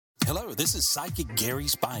Hello, this is Psychic Gary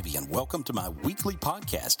Spivey, and welcome to my weekly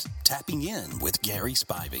podcast, Tapping In with Gary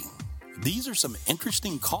Spivey. These are some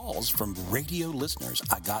interesting calls from radio listeners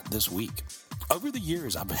I got this week. Over the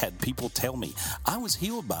years, I've had people tell me, I was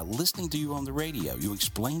healed by listening to you on the radio. You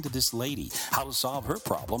explained to this lady how to solve her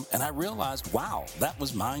problem, and I realized, wow, that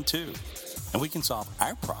was mine too. And we can solve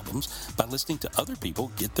our problems by listening to other people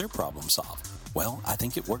get their problems solved. Well, I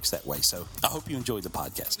think it works that way, so I hope you enjoyed the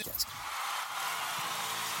podcast.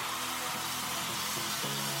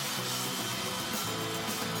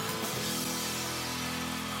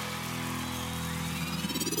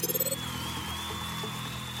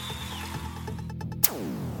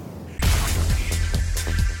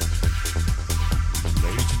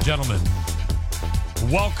 Gentlemen,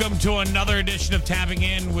 welcome to another edition of Tapping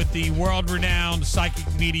In with the world-renowned psychic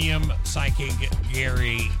medium, Psychic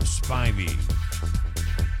Gary Spivey.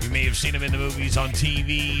 You may have seen him in the movies, on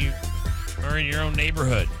TV, or in your own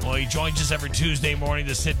neighborhood. Well, he joins us every Tuesday morning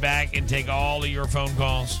to sit back and take all of your phone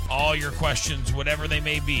calls, all your questions, whatever they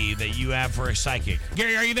may be that you have for a psychic.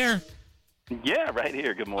 Gary, are you there? Yeah, right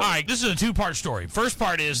here. Good morning. All right, this is a two-part story. First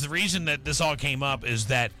part is the reason that this all came up is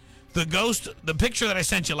that the ghost, the picture that I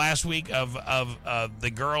sent you last week of the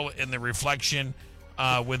girl in the reflection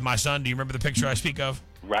with my son. Do you remember the picture I speak of?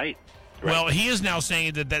 Right. Well, he is now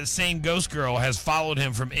saying that same ghost girl has followed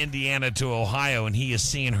him from Indiana to Ohio, and he is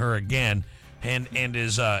seeing her again, and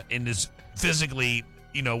is physically,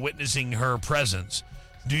 witnessing her presence.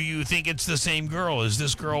 Do you think it's the same girl? Is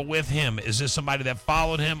this girl with him? Is this somebody that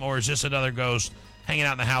followed him, or is this another ghost hanging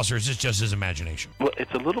out in the house, or is this just his imagination? Well,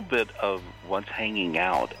 it's a little bit of what's hanging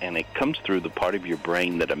out, and it comes through the part of your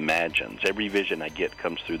brain that imagines. Every vision I get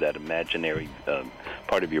comes through that imaginary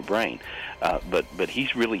part of your brain. But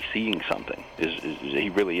he's really seeing something. He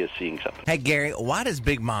really is seeing something. Hey, Gary, why does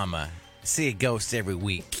Big Mama see a ghost every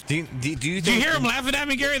week? Do you you hear them laughing at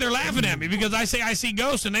me, Gary? They're laughing at me because I say I see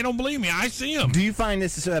ghosts, and they don't believe me. I see them. Do you find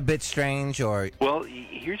this is a bit strange, or? Well,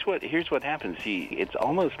 here's what happens. It's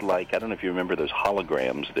almost like, I don't know if you remember those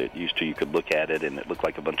holograms that you could look at it and it looked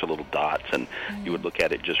like a bunch of little dots, and you would look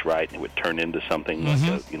at it just right and it would turn into something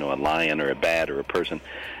like a lion or a bat or a person.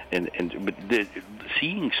 But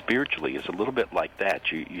seeing spiritually is a little bit like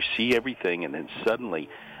that. You see everything, and then suddenly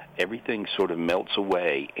everything sort of melts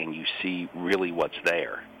away, and you see really what's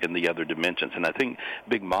there in the other dimensions. And I think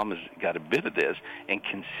Big Mama's got a bit of this and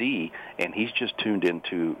can see, and he's just tuned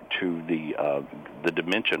into the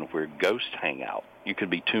dimension where ghosts hang out. You could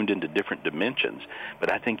be tuned into different dimensions,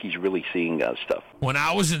 but I think he's really seeing stuff. When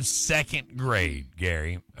I was in second grade,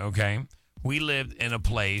 Gary, okay, we lived in a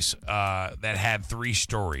place that had 3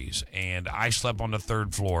 stories, and I slept on the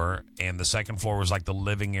 3rd floor, and the 2nd floor was like the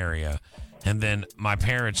living area. And then my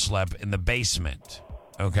parents slept in the basement,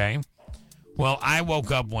 okay? Well, I woke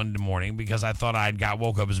up one morning because I thought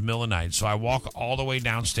woke up as the middle of the night. So I walk all the way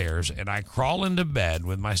downstairs, and I crawl into bed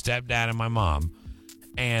with my stepdad and my mom.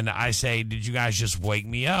 And I say, did you guys just wake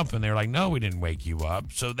me up? And they're like, no, we didn't wake you up.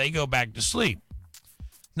 So they go back to sleep.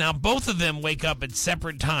 Now, both of them wake up at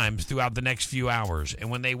separate times throughout the next few hours. And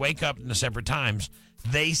when they wake up in the separate times,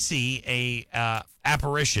 they see a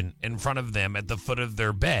apparition in front of them at the foot of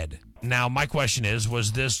their bed. Now, my question is,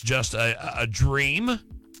 was this just a dream,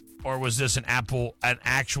 or was this an actual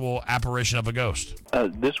apparition of a ghost?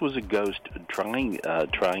 This was a ghost trying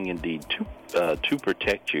indeed to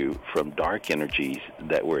protect you from dark energies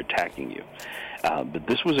that were attacking you. But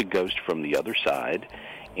this was a ghost from the other side,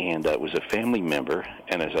 and it was a family member.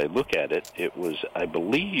 And as I look at it, it was,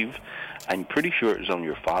 I'm pretty sure it was on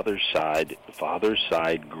your father's side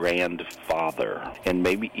grandfather, and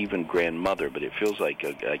maybe even grandmother, but it feels like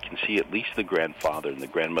I can see at least the grandfather and the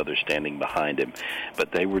grandmother standing behind him.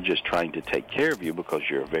 But they were just trying to take care of you because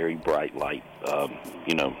you're a very bright light,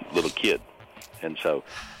 little kid. And so,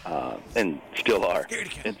 and still are.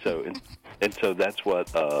 And so that's what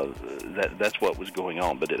that's what was going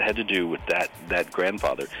on. But it had to do with that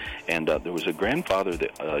grandfather, and there was a grandfather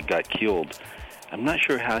that got killed. I'm not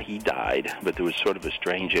sure how he died, but there was sort of a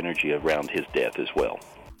strange energy around his death as well.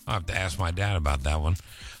 I'll have to ask my dad about that one.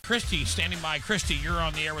 Christy, standing by. Christy, you're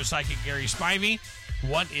on the air with Psychic Gary Spivey.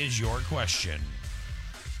 What is your question?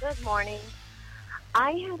 Good morning.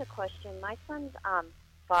 I had a question. My son's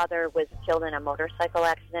father was killed in a motorcycle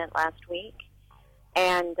accident last week,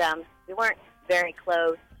 and we weren't very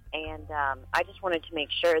close, and I just wanted to make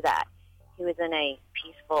sure that he was in a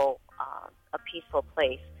peaceful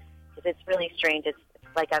place, because it's really strange. It's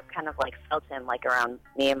like I've kind of like felt him like around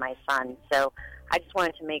me and my son, so I just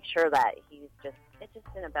wanted to make sure that he's just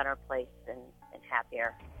in a better place and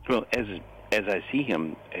happier. Well, as I see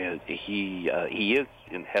him, he is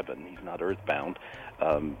in heaven. He's not earthbound.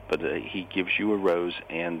 but he gives you a rose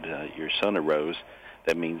and your son a rose.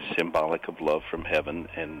 That means symbolic of love from heaven,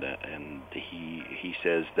 and he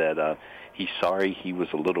says that he's sorry he was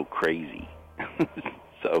a little crazy.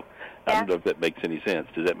 So I don't know if that makes any sense.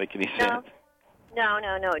 Does that make any sense? No,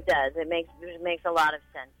 it does. It makes a lot of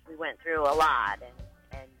sense. We went through a lot,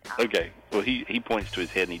 okay. Well, he points to his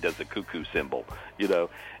head and he does the cuckoo symbol,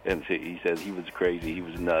 and so he says he was crazy, he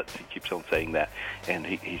was nuts. He keeps on saying that, and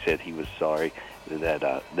he said he was sorry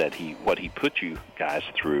that what he put you guys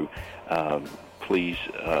through. Please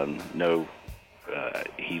know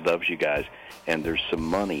he loves you guys, and there's some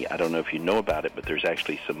money. I don't know if you know about it, but there's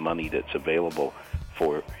actually some money that's available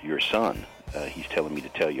for your son. He's telling me to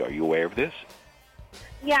tell you. Are you aware of this?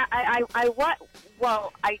 Yeah, I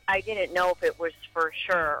didn't know if it was for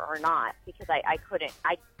sure or not, because I couldn't.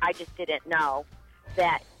 I just didn't know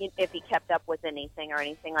that if he kept up with anything or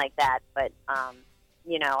anything like that. But I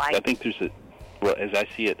think there's as I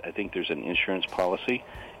see it, I think there's an insurance policy,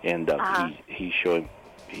 and he's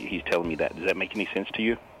telling me that. Does that make any sense to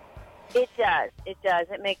you? It does.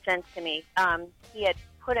 It makes sense to me. He had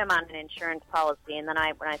put him on an insurance policy, and then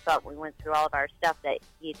when I thought we went through all of our stuff, that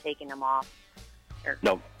he had taken him off.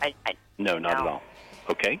 No, not at all.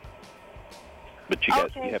 Okay, but you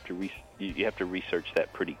have to research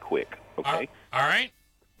that pretty quick. Okay. All right.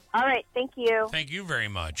 All right. Thank you. Thank you very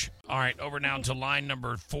much. All right. Over now to line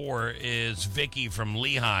number 4 is Vicky from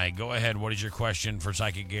Lehigh. Go ahead. What is your question for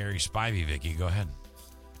Psychic Gary Spivey? Vicky, go ahead.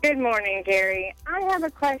 Good morning, Gary. I have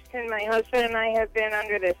a question. My husband and I have been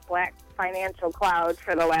under this black financial cloud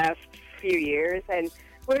for the last few years, and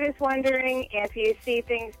we're just wondering if you see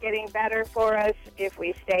things getting better for us if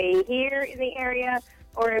we stay here in the area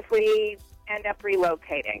or if we end up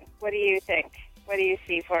relocating. What do you think? What do you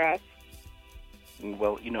see for us?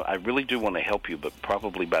 Well, I really do want to help you, but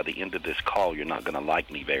probably by the end of this call, you're not going to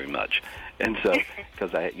like me very much. And so,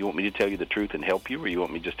 because you want me to tell you the truth and help you, or you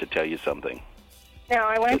want me just to tell you something? No,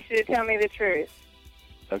 I want you to tell me the truth.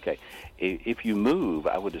 Okay. If you move,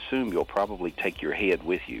 I would assume you'll probably take your head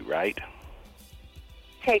with you, right?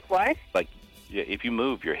 Take what? Like, if you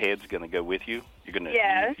move, your head's going to go with you. You're going to,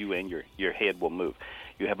 yes. You and your head will move.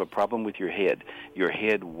 You have a problem with your head. Your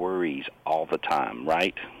head worries all the time,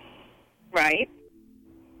 right? Right.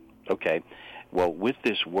 Okay. Well, with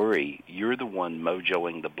this worry, you're the one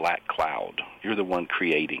mojoing the black cloud. You're the one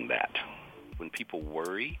creating that. When people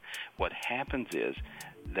worry, what happens is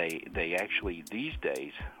they actually, these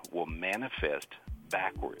days, will manifest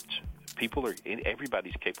backwards.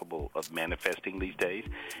 Everybody's capable of manifesting these days,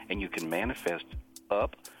 and you can manifest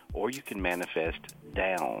up or you can manifest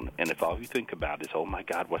down. And if all you think about is, oh my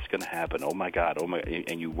God, what's going to happen? Oh my God,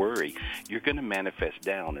 and you worry, you're going to manifest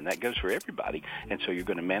down, and that goes for everybody. And so you're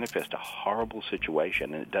going to manifest a horrible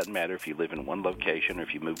situation, and it doesn't matter if you live in one location or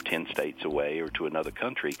if you move 10 states away or to another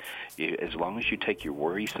country. As long as you take your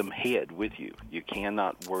worrisome head with you, you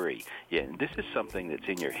cannot worry. Yeah, and this is something that's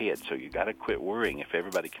in your head, so you got to quit worrying. If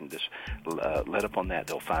everybody can just let up on that,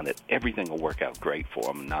 they'll find that everything will work out great for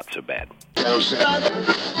them, not so bad.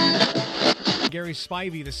 Gary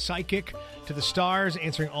Spivey, the psychic to the stars,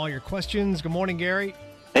 answering all your questions. Good morning, Gary.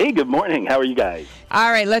 Hey, good morning. How are you guys? All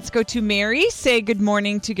right, let's go to Mary. Say good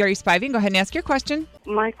morning to Gary Spivey. Go ahead and ask your question.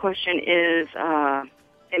 My question is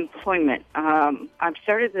employment. I've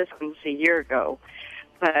started this almost a year ago,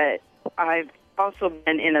 but I've also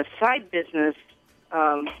been in a side business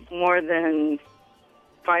more than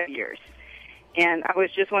 5 years. And I was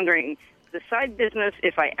just wondering, the side business,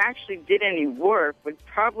 if I actually did any work, would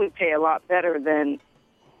probably pay a lot better than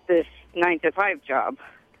this 9-to-5 job.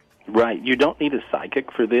 Right. You don't need a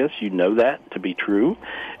psychic for this. You know that to be true.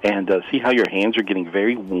 And see how your hands are getting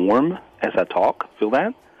very warm as I talk? Feel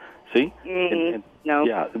that? See? No.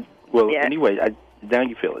 Yeah. Well, anyway, now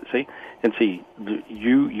you feel it. See? And see,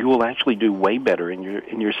 you will actually do way better in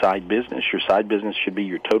your side business. Your side business should be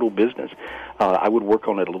your total business. I would work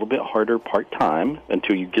on it a little bit harder part-time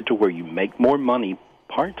until you get to where you make more money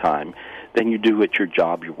part-time than you do at your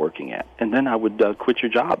job you're working at. And then I would quit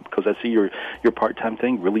your job, because I see your part-time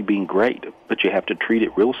thing really being great. But you have to treat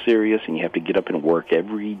it real serious, and you have to get up and work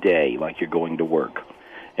every day like you're going to work.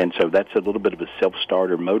 And so that's a little bit of a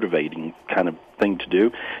self-starter, motivating kind of thing to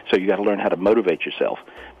do. So you got to learn how to motivate yourself.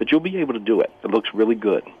 But you'll be able to do it. It looks really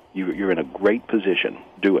good. You're in a great position.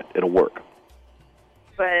 Do it. It'll work.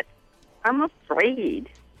 But I'm afraid.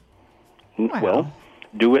 Well,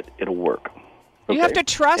 do it. It'll work. Okay? You have to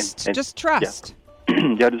trust. And just trust.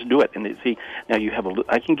 Yeah. Yeah, just do it. And see, now you have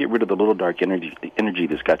I can get rid of the little dark energy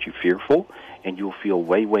that's got you fearful, and you'll feel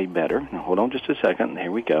way, way better. Now, hold on just a second.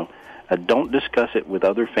 There we go. Don't discuss it with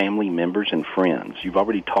other family members and friends. You've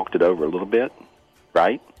already talked it over a little bit,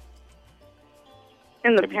 right?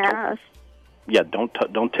 In the Have you told- past. Yeah,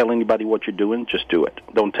 don't tell anybody what you're doing. Just do it.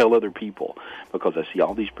 Don't tell other people, because I see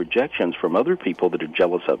all these projections from other people that are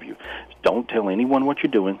jealous of you. Don't tell anyone what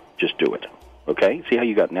you're doing. Just do it. Okay? See how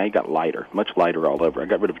you got lighter, much lighter all over. I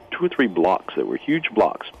got rid of 2 or 3 blocks that were huge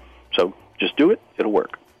blocks. So just do it. It'll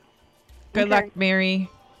work. Good luck, Mary.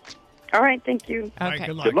 All right, thank you. All right, Okay.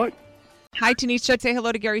 good luck. Good luck. Hi, Tanisha. Say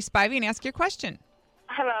hello to Gary Spivey and ask your question.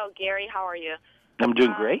 Hello, Gary. How are you? I'm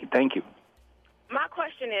doing great. Thank you. My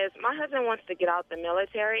question is, my husband wants to get out the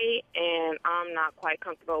military, and I'm not quite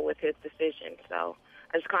comfortable with his decision. So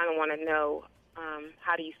I just kind of want to know,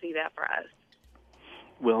 how do you see that for us?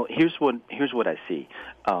 Well, here's what I see.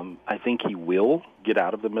 I think he will get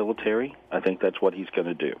out of the military. I think that's what he's going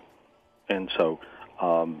to do. And so,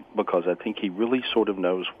 because I think he really sort of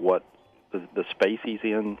knows what the space he's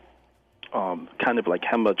in, kind of like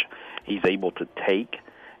how much he's able to take.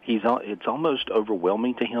 It's almost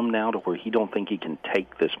overwhelming to him now to where he don't think he can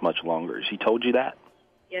take this much longer. Has he told you that?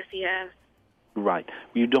 Yes, he has. Right.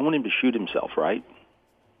 You don't want him to shoot himself, right?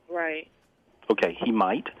 Right. Okay, he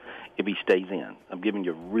might if he stays in. I'm giving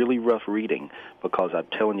you a really rough reading because I'm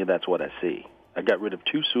telling you that's what I see. I got rid of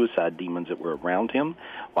 2 suicide demons that were around him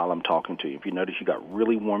while I'm talking to you. If you notice, you got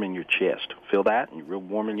really warm in your chest. Feel that? And you're real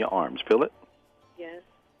warm in your arms. Feel it? Yes.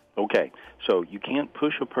 Okay, so you can't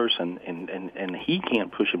push a person, and he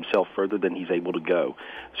can't push himself further than he's able to go.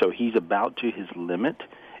 So he's about to his limit,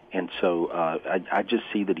 and so I just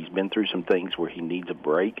see that he's been through some things where he needs a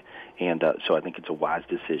break, and so I think it's a wise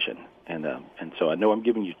decision. And so I know I'm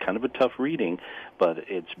giving you kind of a tough reading, but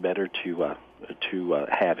it's better to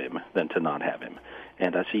have him than to not have him.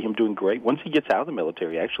 And I see him doing great. Once he gets out of the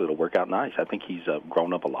military, actually, it'll work out nice. I think he's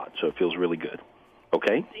grown up a lot, so it feels really good.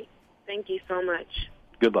 Okay? Thank you so much.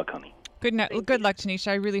 Good luck, honey. Good luck, Tanisha.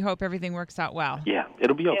 I really hope everything works out well. Yeah,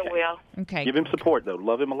 it'll be okay. It will. Okay. Give him support, though.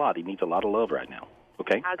 Love him a lot. He needs a lot of love right now.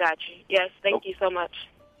 Okay? I got you. Yes, thank you so much.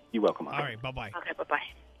 You're welcome. All right, bye-bye. Okay, bye-bye.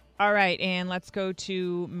 All right, and let's go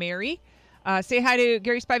to Mary. Say hi to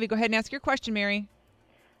Gary Spivey. Go ahead and ask your question, Mary.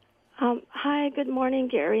 Hi, good morning,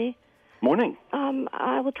 Gary. Morning.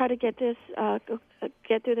 I will try to get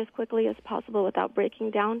through this quickly as possible without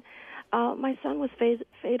breaking down. My son was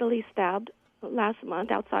fatally stabbed last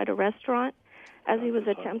month outside a restaurant as he was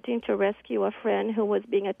attempting to rescue a friend who was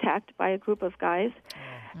being attacked by a group of guys.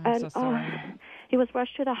 I'm so sorry. He was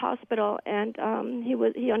rushed to the hospital, and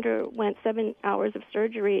he underwent 7 hours of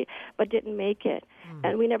surgery, but didn't make it.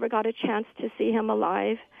 And we never got a chance to see him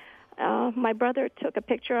alive. My brother took a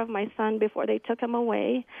picture of my son before they took him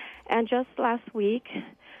away, and just last week,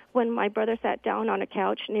 when my brother sat down on a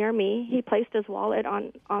couch near me, he placed his wallet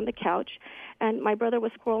on the couch, and my brother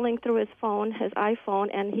was scrolling through his phone, his iPhone,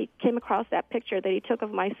 and he came across that picture that he took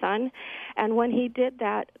of my son. And when he did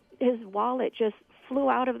that, his wallet just flew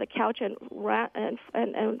out of the couch and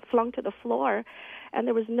flung to the floor, and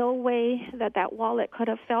there was no way that wallet could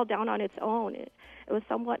have fell down on its own. It was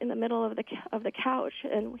somewhat in the middle of the couch,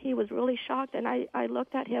 and he was really shocked. And I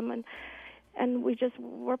looked at him, and we just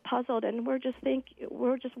were puzzled, and we're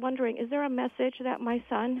just wondering, is there a message that my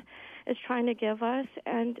son is trying to give us?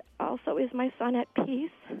 And also, is my son at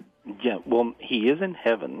peace? Yeah, well, he is in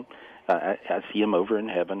heaven. I see him over in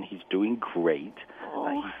heaven. He's doing great.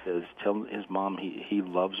 He says, tell his mom he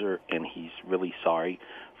loves her, and he's really sorry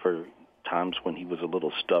for times when he was a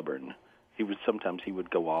little stubborn. Sometimes he would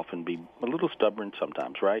go off and be a little stubborn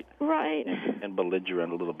sometimes, right? Right. And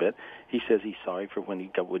belligerent a little bit. He says he's sorry for when he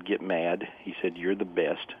would get mad. He said, you're the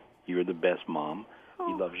best. You're the best mom.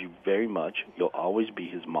 He loves you very much. You'll always be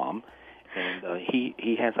his mom. And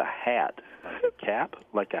he has a hat, like a cap,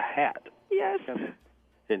 like a hat. Yes.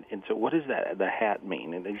 And so what does the hat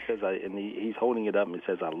mean? And he says, he's holding it up and it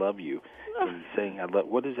says, I love you. And he's saying, I love.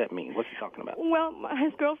 What does that mean? What's he talking about? Well,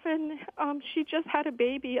 his girlfriend, she just had a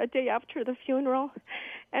baby a day after the funeral.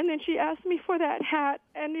 And then she asked me for that hat.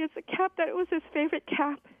 And it's a cap that was his favorite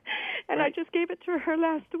cap. And right. I just gave it to her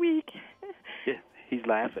last week. Yeah, he's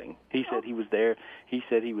laughing. He said he was there. He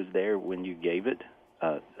said he was there when you gave it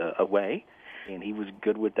away. And he was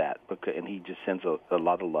good with that, and he just sends a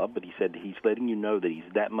lot of love. But he said he's letting you know that he's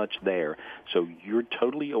that much there, so you're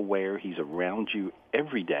totally aware he's around you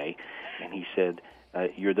every day. And he said,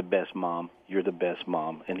 you're the best mom. You're the best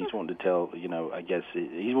mom. And he's wanting to tell, I guess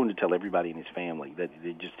he's wanting to tell everybody in his family that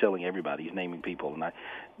just telling everybody. He's naming people, and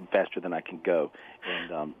faster than I can go.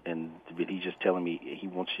 And he's just telling me he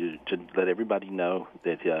wants you to let everybody know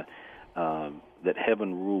that. That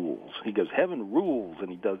heaven rules. He goes, heaven rules, and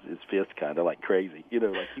he does his fist kind of like crazy.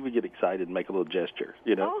 Like he would get excited and make a little gesture,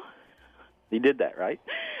 Oh. He did that, right?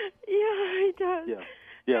 Yeah, he does.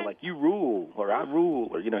 Yeah, like you rule, or I rule,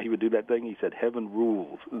 or, he would do that thing. He said, heaven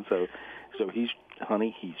rules. And so So he's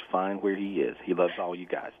fine where he is. He loves all you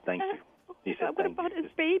guys. Thank you. He said, what about his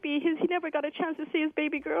baby? He never got a chance to see his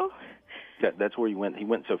baby girl. That's where he went. He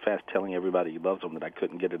went so fast telling everybody he loves them that I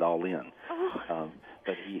couldn't get it all in.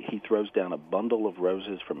 But he throws down a bundle of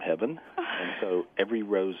roses from heaven, and so every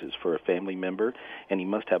rose is for a family member, and he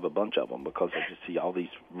must have a bunch of them because I just see all these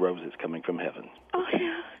roses coming from heaven. Oh,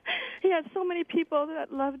 yeah. He had so many people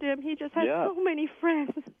that loved him. He just had so many friends.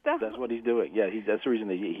 That's what he's doing. Yeah, that's the reason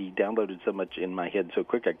that he downloaded so much in my head so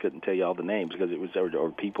quick I couldn't tell you all the names because it was or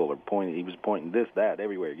people are pointing. He was pointing this, that,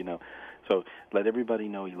 everywhere, So let everybody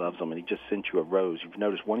know he loves them, and he just sent you a rose. You've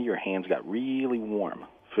noticed one of your hands got really warm.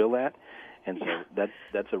 Feel that? And so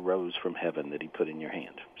that's a rose from heaven that he put in your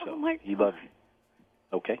hand. So he loves you.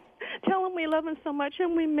 Okay? Tell him we love him so much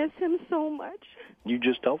and we miss him so much. You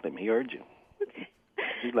just told him. He heard you. Okay.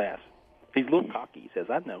 He laughs. He's a little cocky. He says,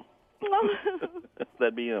 I know.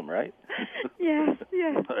 That'd be him, right? Yes.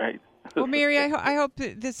 All right. Well, Mary, I hope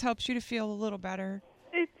that this helps you to feel a little better.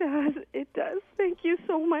 It does. Thank you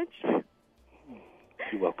so much.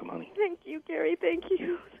 You're welcome, honey. Thank you, Gary. Thank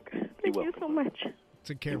you. Thank you so much.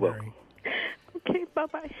 Take care, You're Mary. Okay,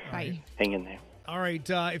 bye-bye. Bye. Hang in there. All right,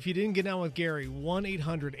 if you didn't get down with Gary,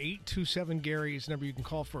 1-800-827-GARY is the number you can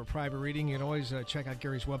call for a private reading. You can always check out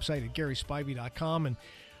Gary's website at GarySpivey.com and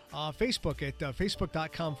Facebook at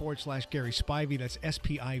Facebook.com/Gary Spivey. That's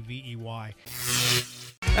Spivey.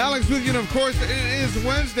 Alex with you, and of course, it is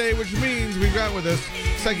Wednesday, which means we've got with us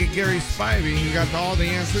psychic Gary Spivey. You got all the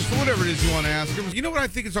answers for whatever it is you want to ask him. You know what I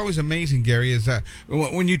think is always amazing, Gary, is that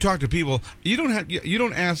when you talk to people, you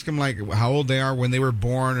don't ask them like how old they are when they were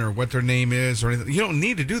born or what their name is or anything. You don't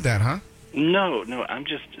need to do that, huh? No, I'm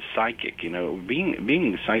just psychic.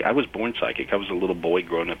 Being psychic, I was born psychic. I was a little boy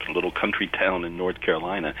growing up in a little country town in North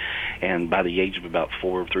Carolina, and by the age of about 3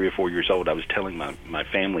 or 4 years old, I was telling my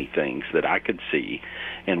family things that I could see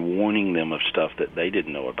and warning them of stuff that they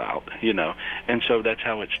didn't know about, And so that's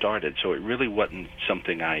how it started. So it really wasn't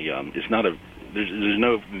something it's not a there's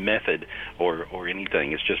no method or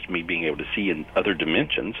anything. It's just me being able to see in other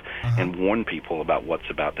dimensions and warn people about what's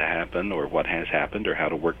about to happen or what has happened or how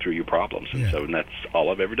to work through your problems. And so that's all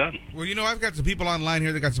I've ever done. Well, I've got some people online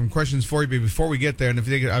here that got some questions for you, but before we get there, and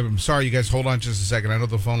I'm sorry, you guys, hold on just a second. I know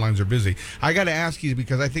the phone lines are busy. I got to ask you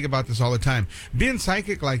because I think about this all the time. Being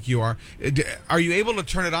psychic like you are you able to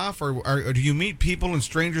turn it off, or do you meet people and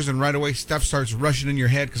strangers and right away stuff starts rushing in your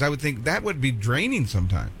head? Because I would think that would be draining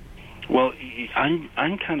sometimes. Well,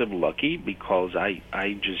 I'm kind of lucky because I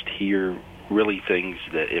just hear really things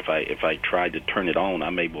that if I try to turn it on,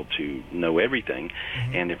 I'm able to know everything.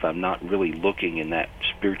 And if I'm not really looking in that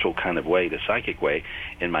spiritual kind of way, the psychic way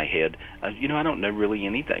in my head, I don't know really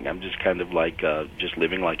anything. I'm just kind of like just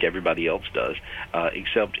living like everybody else does,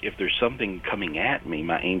 except if there's something coming at me,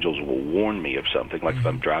 my angels will warn me of something. Like if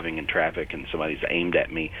I'm driving in traffic and somebody's aimed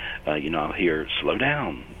at me, I'll hear, slow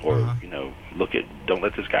down, or, don't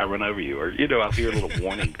let this guy run over you, or, I'll hear little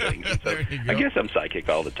warning things. And so I guess I'm psychic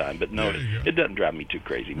all the time, but no, it doesn't drive me too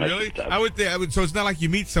crazy most of the time. I would think, so it's not like you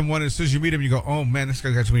meet someone, and as soon as you meet him, you go, oh, man, this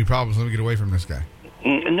guy's got too many problems. Let me get away from this guy.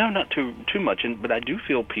 No, not too much, but I do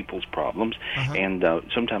feel people's problems, and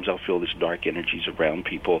sometimes I'll feel this dark energies around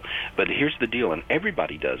people. But here's the deal, and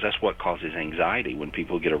everybody does. That's what causes anxiety when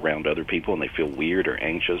people get around other people and they feel weird or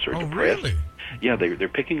anxious or depressed. Really? Yeah, they're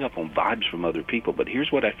picking up on vibes from other people. But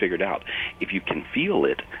here's what I figured out: if you can feel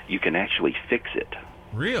it, you can actually fix it.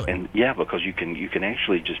 Really? And yeah, because you can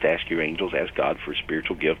actually just ask your angels, ask God for a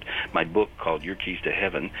spiritual gift. My book called Your Keys to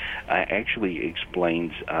Heaven actually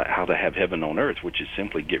explains how to have heaven on earth, which is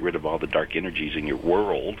simply get rid of all the dark energies in your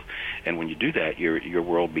world. And when you do that, your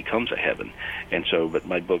world becomes a heaven. And so, but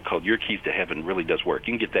my book called Your Keys to Heaven really does work.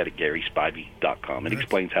 You can get that at GarySpivey.com. It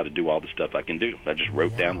explains how to do all the stuff I can do. I just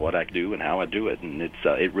wrote down what I do and how I do it, and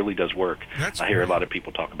it really does work. I hear a lot of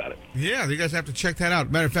people talk about it. Yeah, you guys have to check that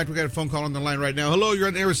out. Matter of fact, we got a phone call on the line right now. Hello, you're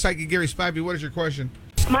on the air with Psychic Gary Spivey. What is your question?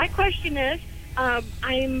 My question is,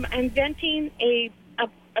 I'm inventing a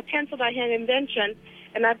pencil that I had invention,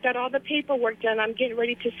 and I've got all the paperwork done. I'm getting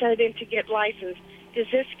ready to send it in to get licensed. Does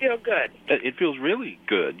this feel good? It feels really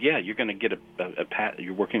good. Yeah, you're going to get a patent.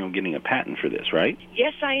 You're working on getting a patent for this, right?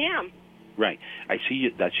 Yes, I am. Right. I see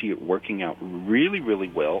it working out really, really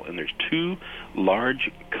well, and there's 2 large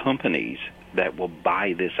companies that will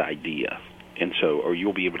buy this idea. And so, or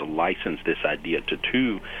you'll be able to license this idea to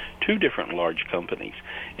two different large companies.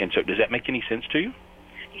 And so, does that make any sense to you?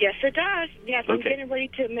 Yes, it does. Yes, I'm getting ready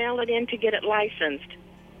to mail it in to get it licensed.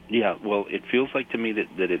 Yeah, well, it feels like to me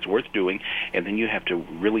that it's worth doing, and then you have to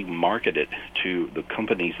really market it to the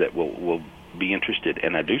companies that will be interested.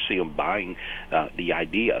 And I do see them buying the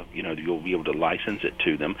idea. You'll be able to license it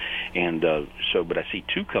to them. And but I see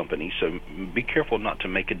two companies, so be careful not to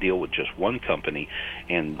make a deal with just one company,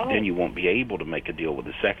 and then you won't be able to make a deal with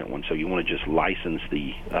the second one. So you want to just license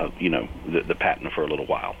the patent for a little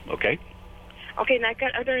while, okay? Okay, and I've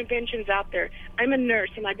got other inventions out there. I'm a nurse,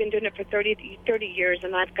 and I've been doing it for 30 years,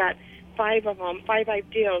 and I've got 5 of them, 5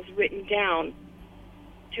 ideas written down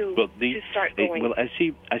to start going. Well, I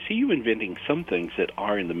see you inventing some things that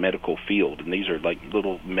are in the medical field, and these are like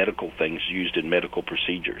little medical things used in medical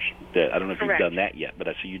procedures. I don't know if you've done that yet, but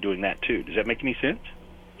I see you doing that too. Does that make any sense?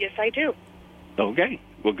 Yes, I do. Okay.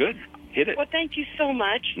 Well, good. Hit it. Well, thank you so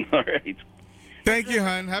much. All right. Thank you,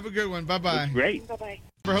 hon. Have a good one. Bye-bye. That's great. Bye-bye.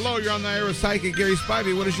 Hello, you're on the air with Psychic Gary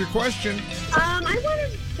Spivey. What is your question? I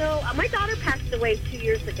wanted to know, my daughter passed away 2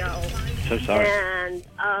 years ago. So sorry. And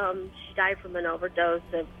she died from an overdose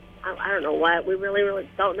of, I don't know what. We really, really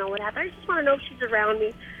don't know what happened. I just want to know if she's around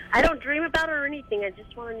me. I don't dream about her or anything. I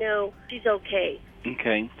just want to know she's okay.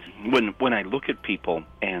 Okay. When I look at people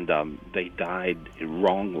and they died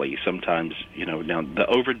wrongly, sometimes, now the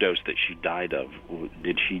overdose that she died of,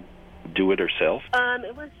 did she do it herself?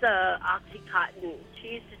 It was Oxycontin. She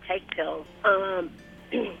used to take pills.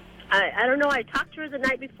 I don't know. I talked to her the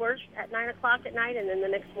night before at 9 o'clock at night, and then the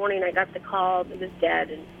next morning I got the call that it was dead.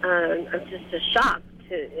 And I'm just shocked.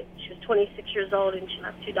 She was 26 years old, and she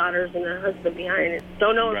left 2 daughters and a husband behind. And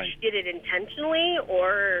don't know if she did it intentionally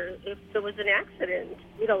or if it was an accident.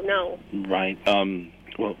 We don't know. Right.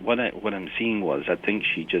 Well, what I'm seeing was I think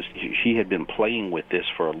she had been playing with this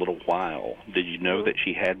for a little while. Did you know that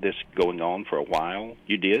she had this going on for a while?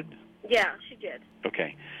 You did? Yeah, she did.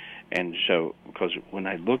 Okay. And so, because when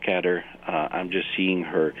I look at her, I'm just seeing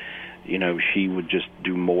her, she would just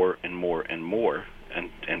do more and more and more.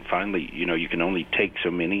 And finally, you can only take so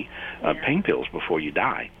many pain pills before you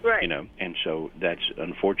die. Right. And so that's,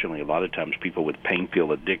 unfortunately, a lot of times people with pain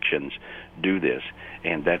pill addictions do this,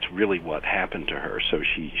 and that's really what happened to her. So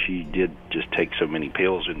she did just take so many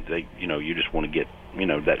pills, and they, you just want to get,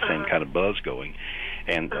 that same kind of buzz going.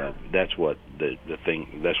 And that's what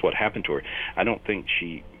that's what happened to her. I don't think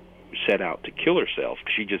she set out to kill herself.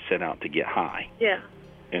 She just set out to get high. Yeah.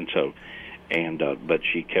 And so, but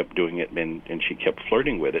she kept doing it, and she kept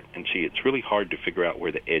flirting with it. And see, it's really hard to figure out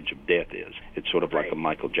where the edge of death is. It's sort of like a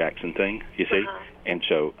Michael Jackson thing, you see. And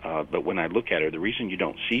so, but when I look at her, the reason you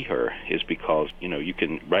don't see her is because, you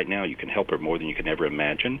can, right now you can help her more than you can ever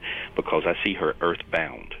imagine, because I see her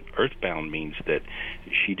earthbound. Earthbound means that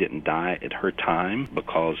she didn't die at her time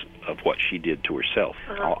because of what she did to herself.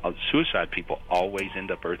 Suicide people always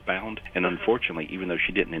end up earthbound, and unfortunately, even though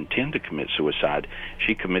she didn't intend to commit suicide,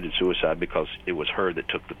 she committed suicide because it was her that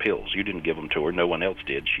took the pills. You didn't give them to her. No one else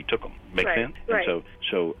did. She took them. Make sense? Right. And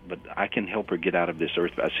but I can help her get out of this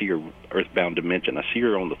earth. I see her earthbound dimension. I see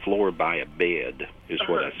her on the floor by a bed is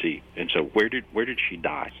what I see. And so where did she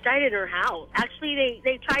die? She died in her house. Actually,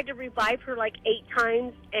 they tried to revive her like 8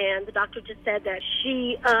 times, and the doctor just said that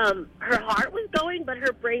she, her heart was going, but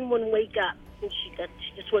her brain wouldn't wake up. And she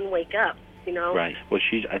just wouldn't wake up, Right. Well,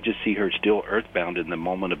 I just see her still earthbound in the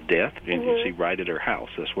moment of death, and you see right at her house.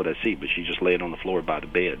 That's what I see. But she's just laying on the floor by the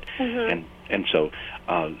bed, and so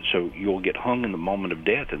you'll get hung in the moment of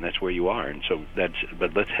death, and that's where you are. And so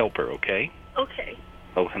but let's help her, okay? Okay.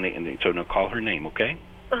 Oh, honey, and so now call her name, okay?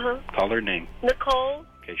 Call her name. Nicole.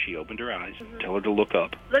 Okay, she opened her eyes. Tell her to look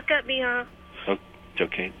up. Look at me, huh? Oh, it's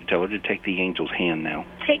okay. Tell her to take the angel's hand now.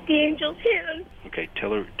 Take the angel's hand. Okay,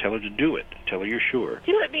 tell her to do it. Tell her you're sure.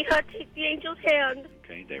 You let me, huh? Take the angel's hand.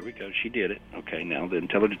 Okay, there we go. She did it. Okay, now then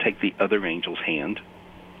tell her to take the other angel's hand.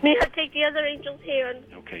 Me, huh? Take the other angel's hand.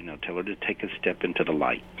 Okay, now tell her to take a step into the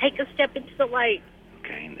light. Take a step into the light.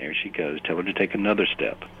 Okay, and there she goes. Tell her to take another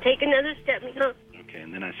step. Take another step, me, huh? Okay,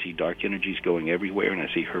 and then I see dark energies going everywhere, and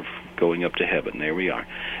I see her going up to heaven. There we are.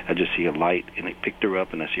 I just see a light, and it picked her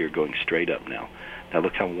up, and I see her going straight up now. Now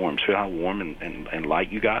look how warm. See how warm and light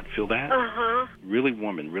you got? Feel that? Really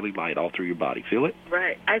warm and really light all through your body. Feel it?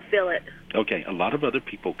 Right. I feel it. Okay. A lot of other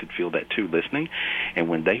people could feel that too, listening. And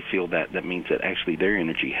when they feel that, that means that actually their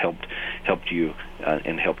energy helped you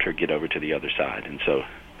and helped her get over to the other side. And so,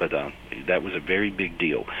 but that was a very big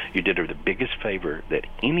deal. You did her the biggest favor that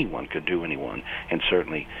anyone could do anyone, and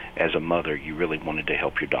certainly as a mother, you really wanted to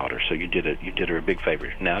help your daughter. So you did her a big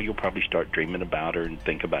favor. Now you'll probably start dreaming about her and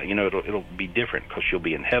think about, it'll be different because she'll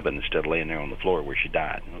be in heaven instead of laying there on the floor where she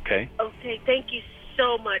died. Okay. Okay. Thank you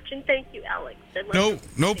so much, and thank you, Alex.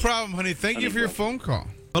 No problem, honey. Thank you for your phone call.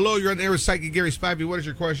 Hello, you're on the air with Psychic Gary Spivey. What is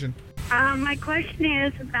your question? My question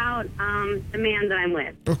is about the man that I'm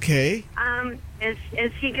with. Okay. Is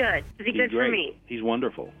he good? Is he good great. for me? He's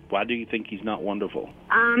wonderful. Why do you think he's not wonderful?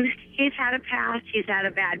 He's had a past. He's had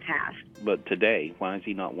a bad past. But today, why is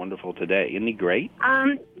he not wonderful today? Isn't he great?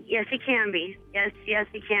 Yes, he can be. Yes,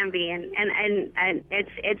 he can be. And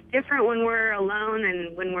it's different when we're alone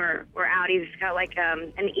and when we're out. He's got like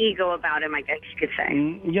an ego about him, I guess you could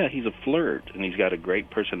say. Yeah, he's a flirt, and he's got a great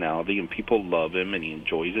personality, and people love him, and he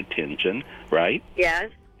enjoys attention, right? Yes.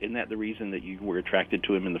 Isn't that the reason that you were attracted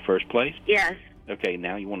to him in the first place? Yes. Okay,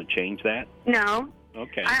 now you want to change that? No.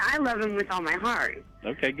 Okay. I love him with all my heart.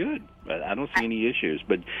 Okay, good. But I don't see any issues,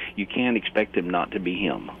 but you can't expect him not to be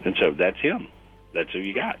him, and so that's him. That's who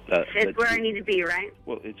you got. It's where I need to be, right?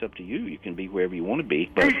 Well, it's up to you. You can be wherever you want to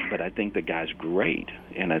be, but I think the guy's great,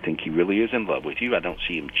 and I think he really is in love with you. I don't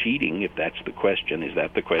see him cheating. If that's the question, is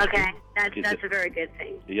that the question? Okay, that's a very good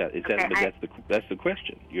thing. Yeah, that's the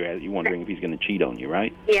question. You're wondering if he's going to cheat on you,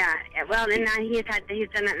 right? Yeah. Well, and he's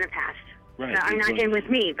done that in the past. Right. So I'm not in with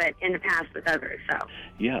me, but in the past with others. So.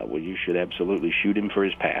 Yeah, well, you should absolutely shoot him for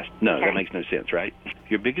his past. No, that makes no sense, right?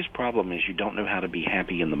 Your biggest problem is you don't know how to be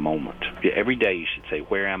happy in the moment. Every day you should say,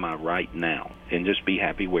 where am I right now? And just be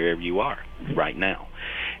happy wherever you are right now.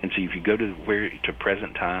 And so if you go to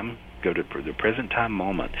present time, go to the present time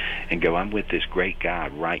moment and go, I'm with this great guy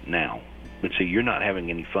right now. But see, you're not having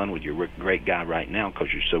any fun with your great guy right now because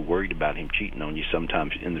you're so worried about him cheating on you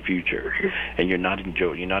sometimes in the future, and you're not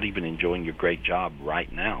even enjoying your great job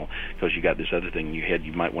right now because you got this other thing in your head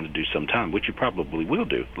you might want to do sometime, which you probably will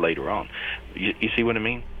do later on. You see what I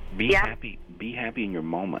mean? Be happy in your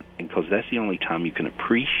moment, because that's the only time you can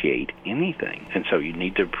appreciate anything. And so you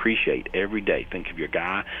need to appreciate every day. Think of your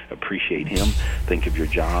guy, appreciate him. Think of your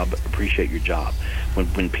job, appreciate your job.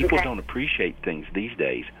 When people don't appreciate things these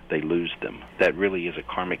days, they lose them. That really is a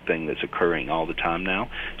karmic thing that's occurring all the time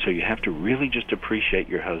now. So you have to really just appreciate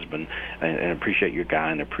your husband and appreciate your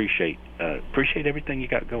guy and appreciate everything you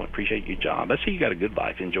got going. Appreciate your job. I see you got a good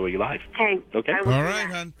life. Enjoy your life. Okay. All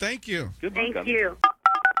right, hon. Thank you. Good luck. Thank you.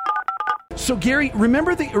 So, Gary,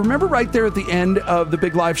 remember right there at the end of the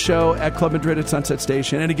big live show at Club Madrid at Sunset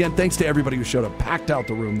Station? And again, thanks to everybody who showed up. Packed out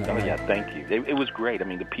the room that night. Yeah, thank you. It was great. I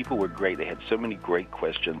mean, the people were great. They had so many great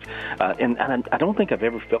questions. And I don't think I've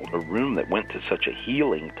ever felt a room that went to such a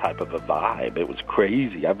healing type of a vibe. It was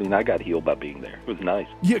crazy. I mean, I got healed by being there. It was nice.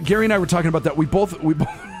 Yeah, Gary and I were talking about that. We both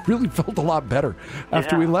really felt a lot better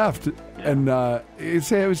after we left. Yeah. And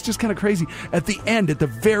it was just kind of crazy. At the end, at the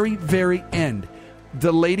very, very end,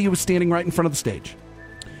 the lady who was standing right in front of the stage,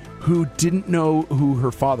 who didn't know who her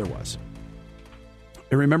father was.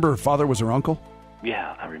 And remember, her father was her uncle?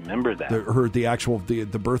 Yeah, I remember that.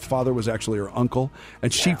 The birth father was actually her uncle.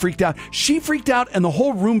 And she freaked out. She freaked out, and the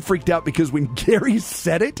whole room freaked out, because when Gary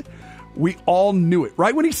said it, we all knew it.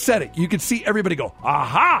 Right when he said it, you could see everybody go,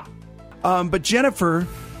 aha! But Jennifer,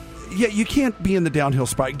 you can't be in the downhill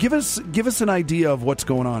spiral. Give us an idea of what's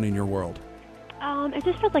going on in your world. It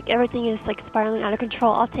just feels like everything is like spiraling out of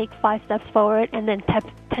control. I'll take 5 steps forward and then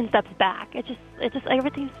 10 steps back. It's just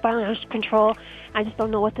everything's spiraling out of control. I just don't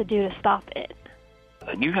know what to do to stop it.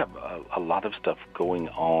 You have a lot of stuff going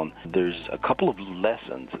on. There's a couple of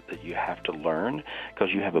lessons that you have to learn,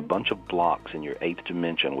 because you have a bunch of blocks in your 8th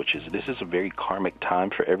dimension, this is a very karmic time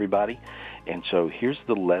for everybody. And so here's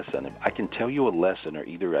the lesson. If I can tell you a lesson, or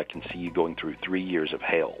either I can see you going through 3 years of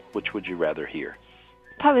hell. Which would you rather hear?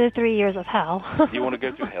 Probably the 3 years of hell. You want to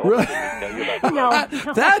go through hell? No.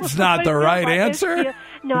 That's not the right answer.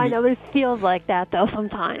 No, I know, but it feels like that, though,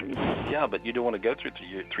 sometimes. Yeah, but you don't want to go through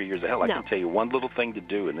 3 years of hell. No. I can tell you one little thing to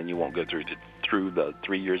do, and then you won't go through the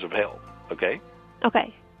 3 years of hell, okay?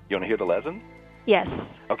 Okay. You want to hear the lesson? Yes.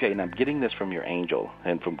 Okay, and I'm getting this from your angel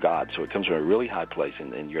and from God, so it comes from a really high place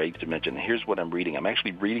in your 8th dimension. Here's what I'm reading. I'm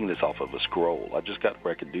actually reading this off of a scroll. I just got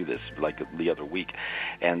where I could do this like the other week.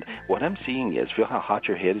 And what I'm seeing is, feel how hot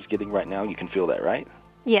your head is getting right now? You can feel that, right?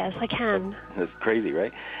 Yes, I can. That's crazy,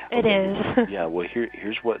 right? It is. Yeah, well,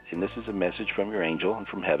 here's what, and this is a message from your angel and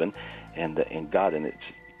from heaven and God, and it's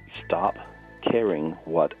stop caring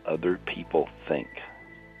what other people think.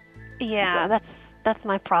 Yeah, that's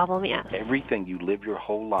my problem, yes. Everything, you live your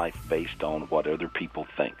whole life based on what other people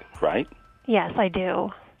think, right? Yes, I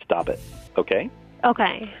do. Stop it, okay?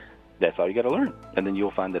 Okay. That's all you got to learn. And then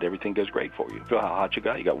you'll find that everything goes great for you. Feel how hot you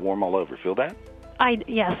got? You got warm all over. Feel that?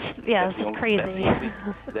 Yes, it's crazy.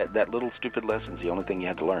 That little stupid lesson's the only thing you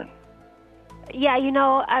had to learn. Yeah,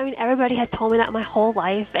 everybody has told me that my whole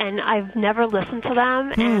life, and I've never listened to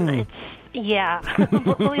them, and it's,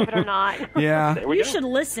 believe it or not. Yeah. You should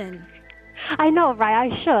listen. I know,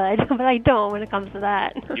 right? I should, but I don't when it comes to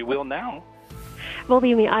that. You will now.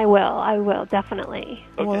 believe me, I will. I will, definitely.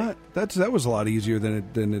 Well, that was a lot easier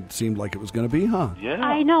than it seemed like it was going to be, huh? Yeah.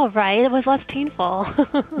 I know, right? It was less painful.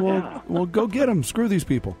 Well, go get them. Screw these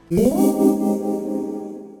people.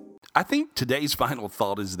 I think today's final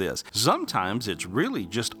thought is this. Sometimes it's really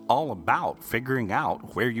just all about figuring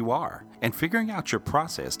out where you are and figuring out your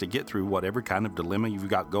process to get through whatever kind of dilemma you've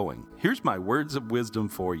got going. Here's my words of wisdom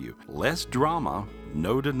for you. Less drama,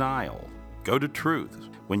 no denial. Go to truth.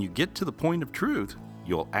 When you get to the point of truth,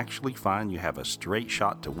 you'll actually find you have a straight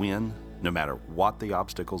shot to win, no matter what the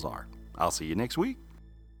obstacles are. I'll see you next week.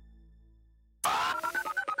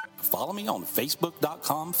 Follow me on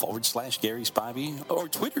Facebook.com/Gary Spivey or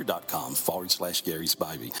Twitter.com/Gary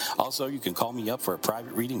Spivey. Also, you can call me up for a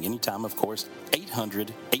private reading anytime, of course,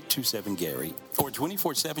 800-827-GARY. Or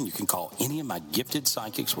 24/7, you can call any of my gifted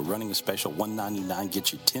psychics. We're running a special $199,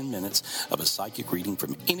 get you 10 minutes of a psychic reading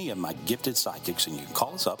from any of my gifted psychics, and you can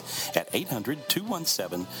call us up at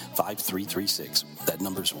 800-217-5336. That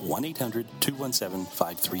number's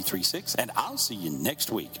 1-800-217-5336, and I'll see you next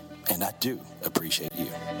week. And I do appreciate you.